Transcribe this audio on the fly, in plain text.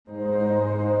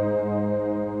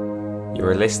You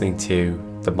are listening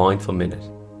to The Mindful Minute,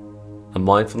 a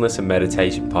mindfulness and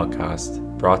meditation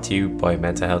podcast brought to you by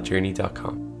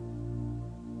mentalhealthjourney.com.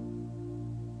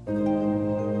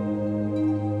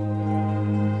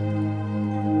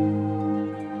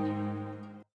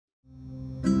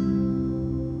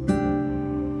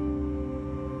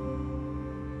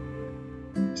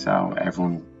 So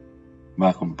everyone,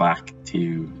 welcome back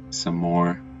to some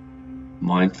more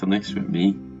mindfulness with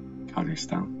me, Connor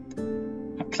Stone.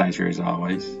 A pleasure as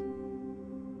always.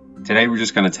 Today we're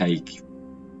just going to take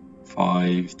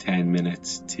 5-10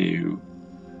 minutes to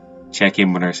check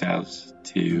in with ourselves,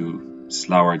 to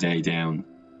slow our day down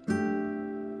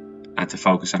and to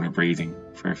focus on our breathing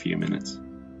for a few minutes.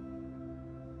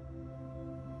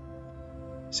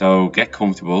 So get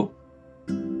comfortable.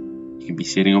 You can be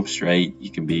sitting up straight,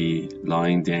 you can be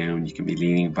lying down, you can be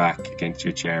leaning back against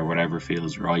your chair, whatever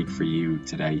feels right for you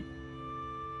today.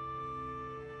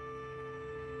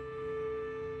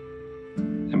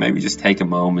 And maybe just take a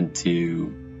moment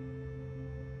to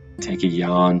take a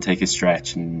yawn, take a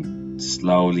stretch, and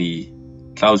slowly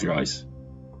close your eyes.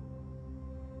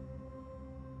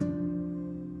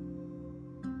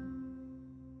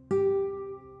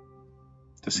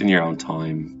 Just in your own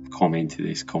time, come into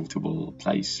this comfortable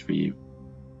place for you.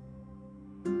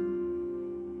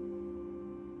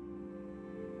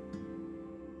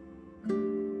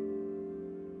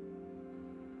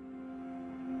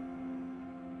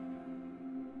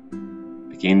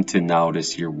 Begin to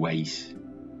notice your weight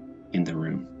in the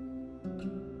room.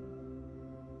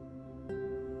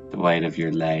 The weight of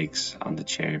your legs on the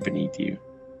chair beneath you.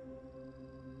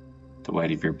 The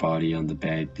weight of your body on the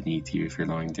bed beneath you if you're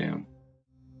lying down.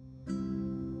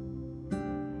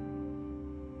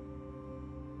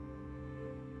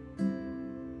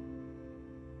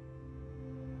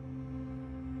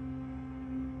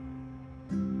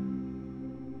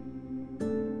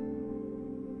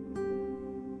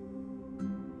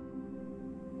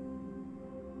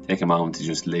 Take a moment to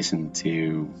just listen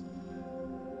to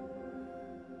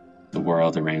the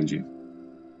world around you.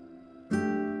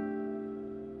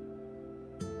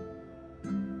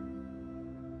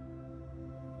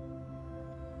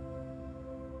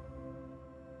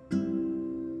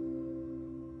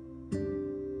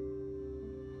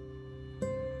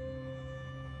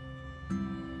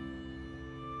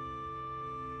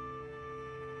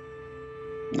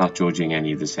 Not judging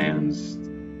any of the sounds,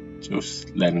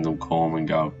 just letting them come and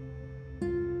go.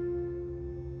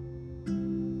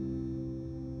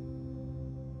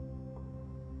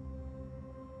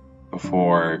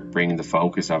 Before bringing the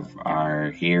focus of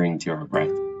our hearing to our breath.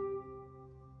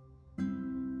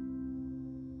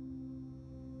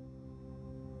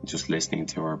 Just listening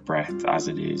to our breath as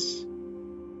it is.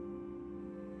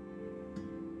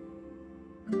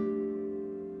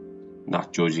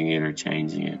 Not judging it or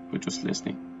changing it, but just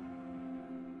listening.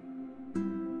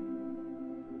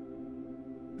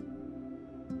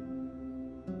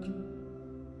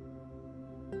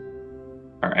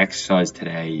 Our exercise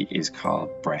today is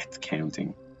called breath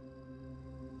counting.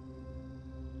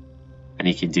 And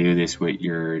you can do this with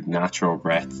your natural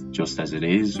breath just as it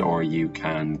is, or you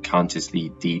can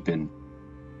consciously deepen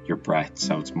your breath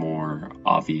so it's more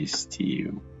obvious to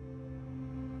you.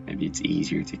 Maybe it's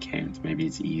easier to count, maybe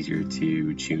it's easier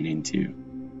to tune into,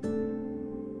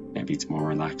 maybe it's more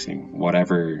relaxing,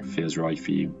 whatever feels right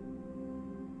for you.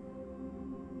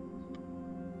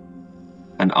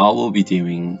 And all we'll be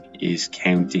doing is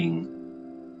counting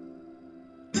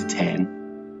to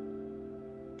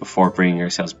 10 before bringing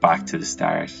ourselves back to the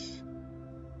start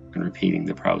and repeating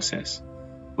the process,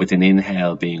 with an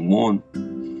inhale being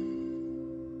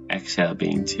 1, exhale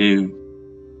being 2,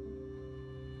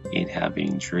 inhale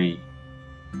being 3,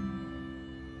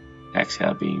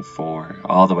 exhale being 4,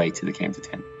 all the way to the count of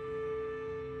 10.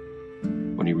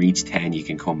 When you reach 10, you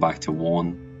can come back to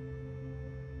 1.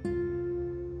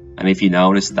 And if you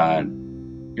notice that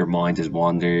your mind has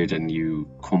wandered and you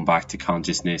come back to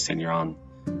consciousness and you're on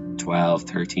 12,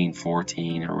 13,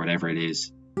 14 or whatever it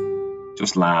is,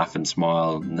 just laugh and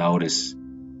smile, notice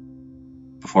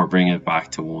before bringing it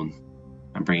back to 1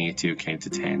 and bringing it to a count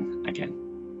to 10 again.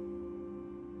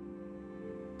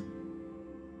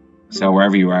 So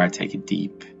wherever you are, take a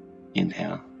deep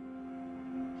inhale.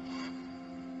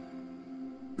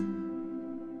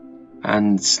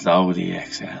 And slowly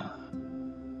exhale.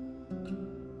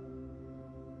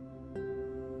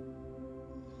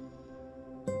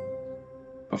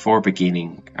 Before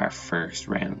beginning our first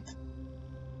round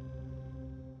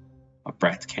of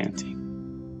breath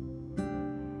counting,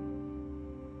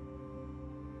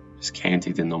 just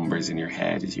counting the numbers in your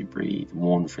head as you breathe.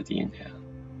 1 for the inhale,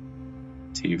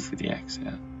 2 for the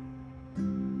exhale,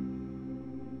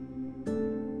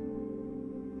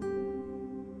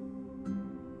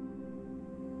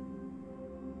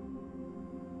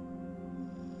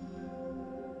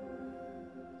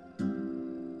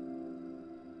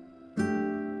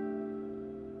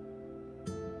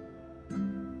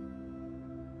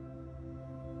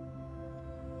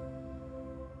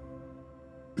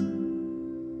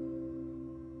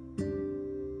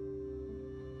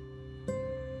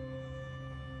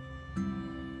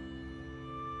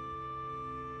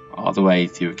 all the way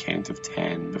to a count of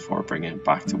 10 before bringing it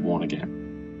back to 1 again.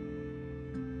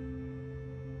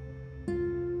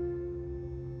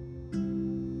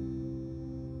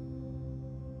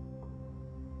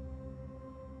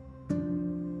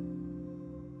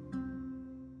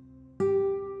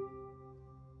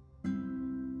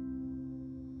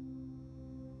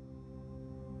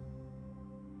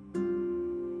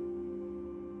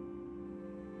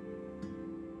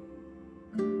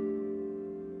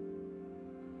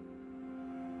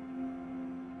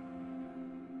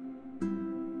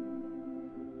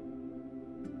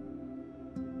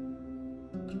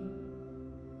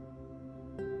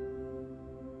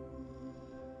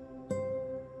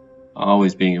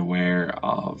 Always being aware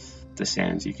of the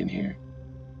sounds you can hear.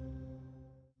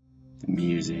 The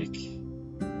music,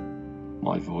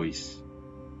 my voice,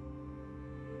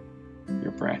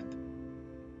 your breath.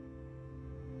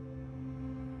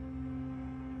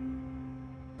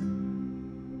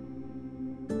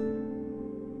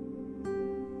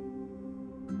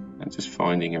 And just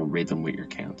finding a rhythm with your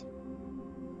count.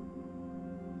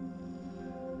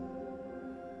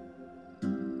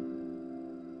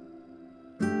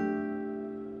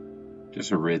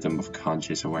 Just a rhythm of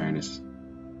conscious awareness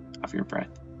of your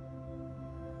breath.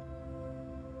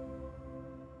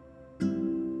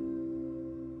 And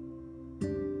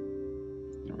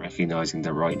recognizing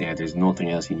that right now there's nothing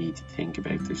else you need to think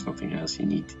about, there's nothing else you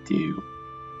need to do.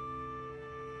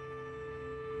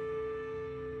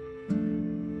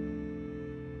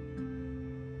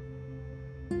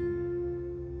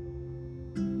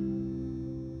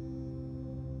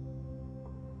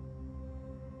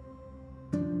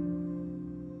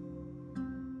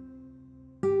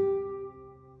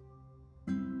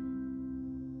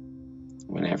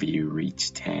 Whenever you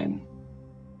reach 10,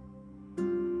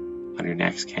 on your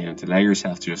next count, allow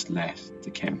yourself to just let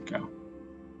the count go.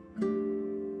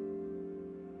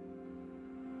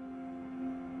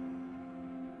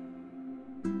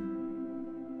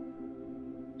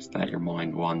 Just let your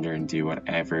mind wander and do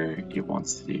whatever it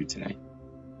wants to do today.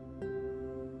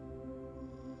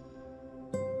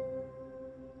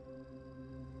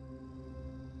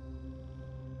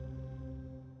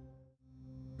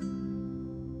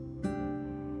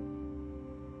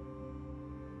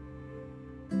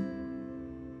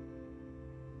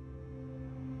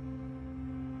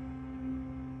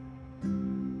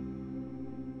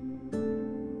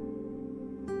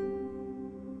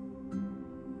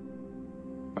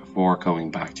 Before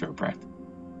coming back to our breath.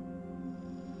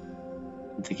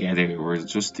 And together we'll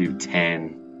just do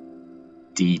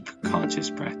 10 deep conscious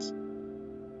breaths.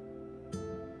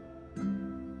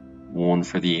 1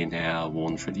 for the inhale,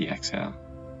 1 for the exhale.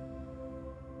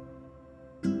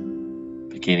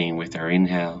 Beginning with our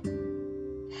inhale.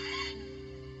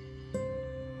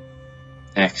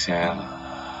 Exhale.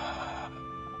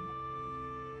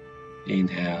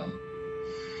 Inhale.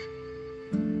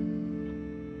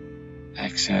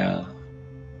 Exhale.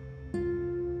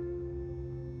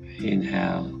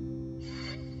 Inhale.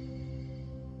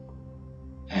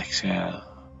 Exhale.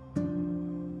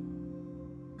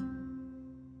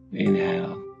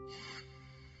 Inhale.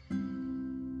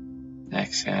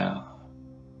 Exhale.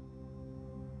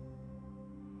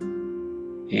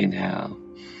 Inhale.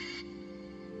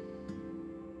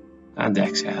 And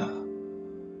exhale.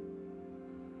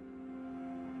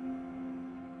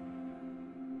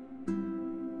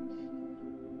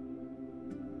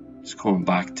 Just coming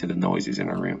back to the noises in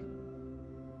our room.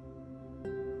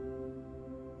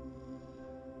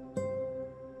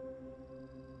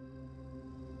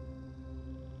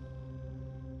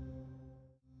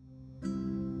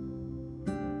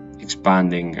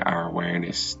 Expanding our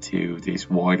awareness to this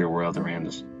wider world around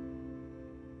us.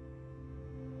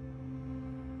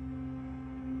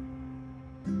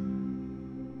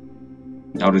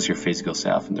 Notice your physical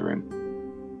self in the room.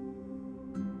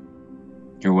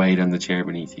 Your weight on the chair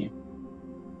beneath you.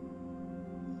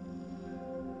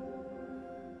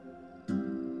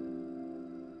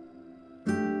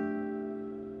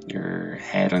 Your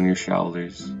head on your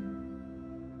shoulders.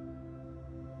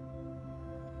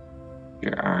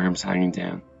 Your arms hanging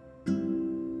down.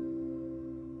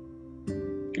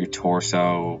 Your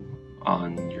torso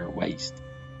on your waist.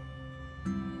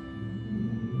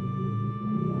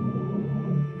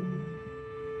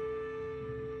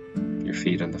 Your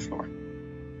feet on the floor.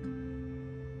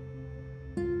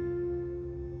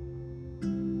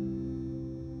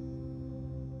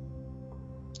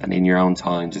 And in your own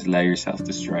time, just allow yourself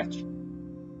to stretch.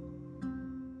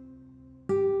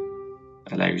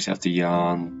 Allow yourself to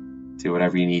yawn, do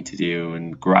whatever you need to do,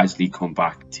 and gradually come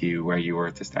back to where you were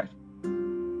at the start.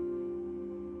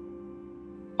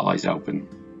 Eyes open.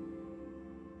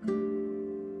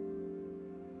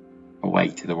 away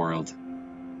to the world.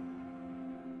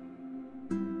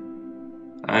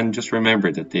 And just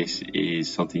remember that this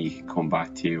is something you can come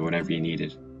back to whenever you need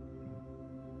it.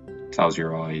 Close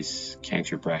your eyes,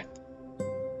 count your breath,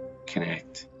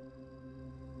 connect,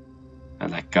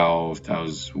 and let go of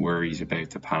those worries about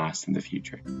the past and the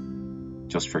future,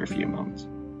 just for a few moments.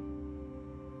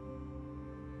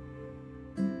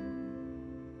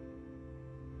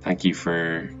 Thank you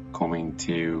for coming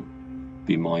to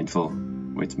be mindful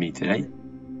with me today.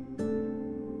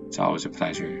 It's always a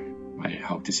pleasure. I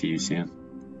hope to see you soon.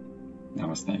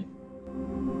 Namaste.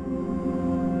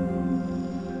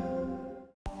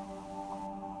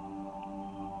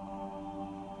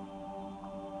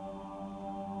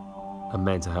 A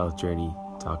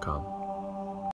mentalhealthjourney.com